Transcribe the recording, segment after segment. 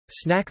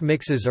Snack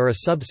mixes are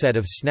a subset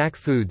of snack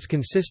foods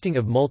consisting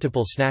of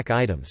multiple snack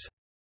items.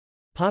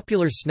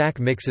 Popular snack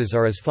mixes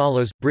are as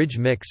follows: bridge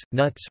mix,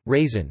 nuts,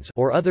 raisins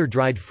or other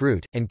dried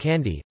fruit, and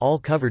candy, all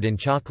covered in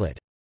chocolate.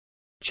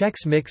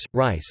 Chex Mix,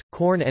 rice,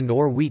 corn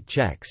and/or wheat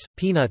Chex,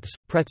 peanuts,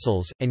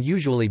 pretzels, and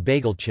usually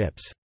bagel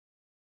chips.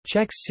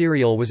 Chex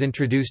cereal was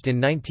introduced in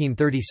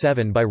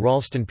 1937 by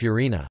Ralston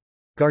Purina.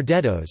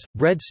 Gardettos,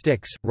 bread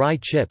sticks, rye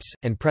chips,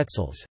 and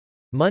pretzels.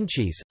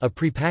 Munchies, a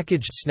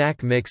prepackaged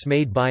snack mix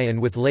made by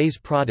and with Lay's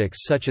products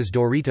such as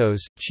Doritos,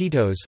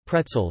 Cheetos,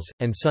 pretzels,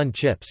 and Sun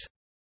chips.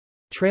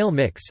 Trail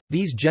Mix,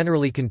 these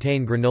generally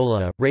contain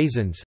granola,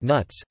 raisins,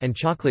 nuts, and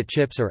chocolate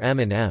chips or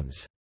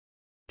M&Ms.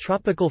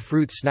 Tropical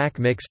Fruit Snack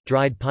Mix,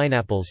 dried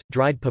pineapples,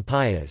 dried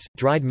papayas,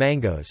 dried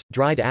mangoes,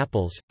 dried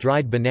apples,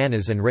 dried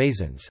bananas and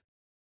raisins.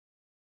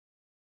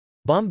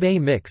 Bombay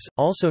Mix,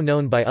 also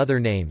known by other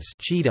names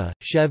Cheetah,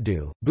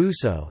 Chevdu,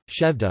 Buso,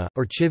 Chevda,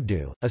 or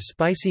Chivdu, a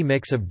spicy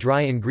mix of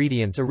dry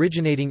ingredients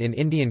originating in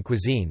Indian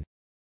cuisine.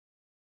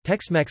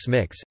 Tex-Mex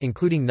Mix,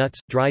 including nuts,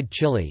 dried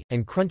chili,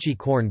 and crunchy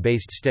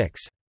corn-based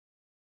sticks.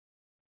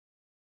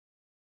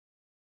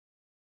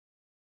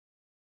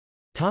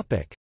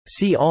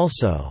 See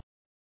also: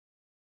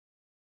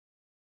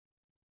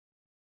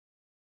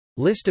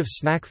 List of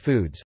snack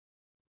foods,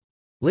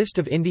 List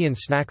of Indian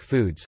snack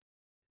foods,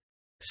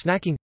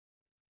 Snacking,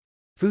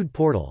 Food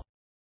portal.